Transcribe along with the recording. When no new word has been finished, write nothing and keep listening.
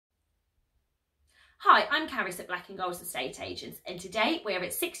Hi, I'm Caris at Black & Gold's Estate Agents, and today we're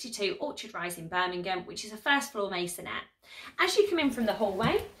at 62 Orchard Rise in Birmingham, which is a first floor masonette. As you come in from the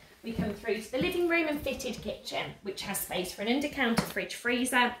hallway, we come through to the living room and fitted kitchen, which has space for an under-counter fridge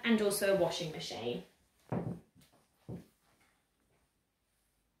freezer and also a washing machine.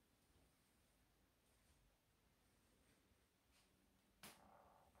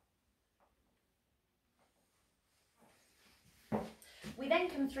 We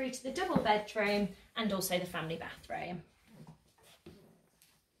then come through to the double bedroom and also the family bathroom.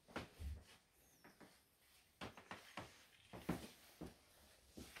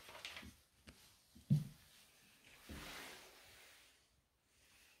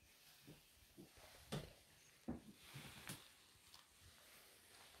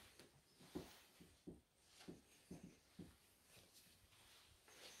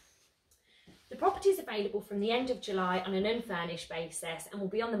 The property is available from the end of July on an unfurnished basis and will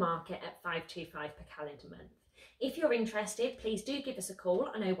be on the market at £525 per calendar month. If you're interested, please do give us a call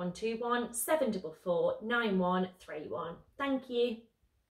on 0121 744 9131. Thank you.